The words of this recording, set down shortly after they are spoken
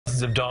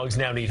Dozens of dogs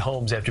now need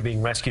homes after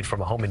being rescued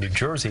from a home in New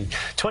Jersey.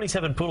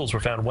 27 poodles were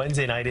found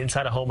Wednesday night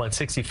inside a home on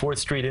 64th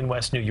Street in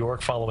West New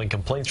York following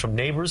complaints from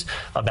neighbors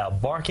about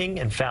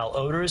barking and foul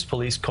odors.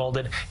 Police called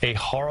it a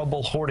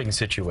horrible hoarding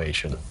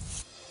situation.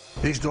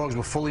 These dogs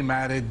were fully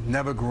matted,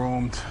 never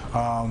groomed,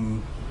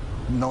 no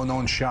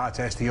known shots.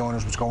 Asked the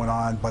owners what's going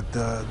on, but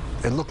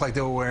it looked like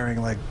they were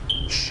wearing like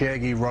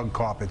shaggy rug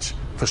carpets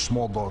for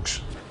small dogs.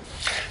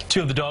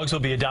 2 of the dogs will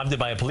be adopted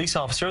by a police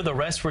officer. The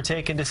rest were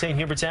taken to St.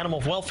 Hubert's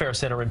Animal Welfare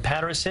Center in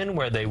Patterson,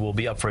 where they will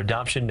be up for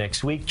adoption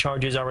next week.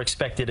 Charges are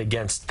expected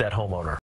against that homeowner.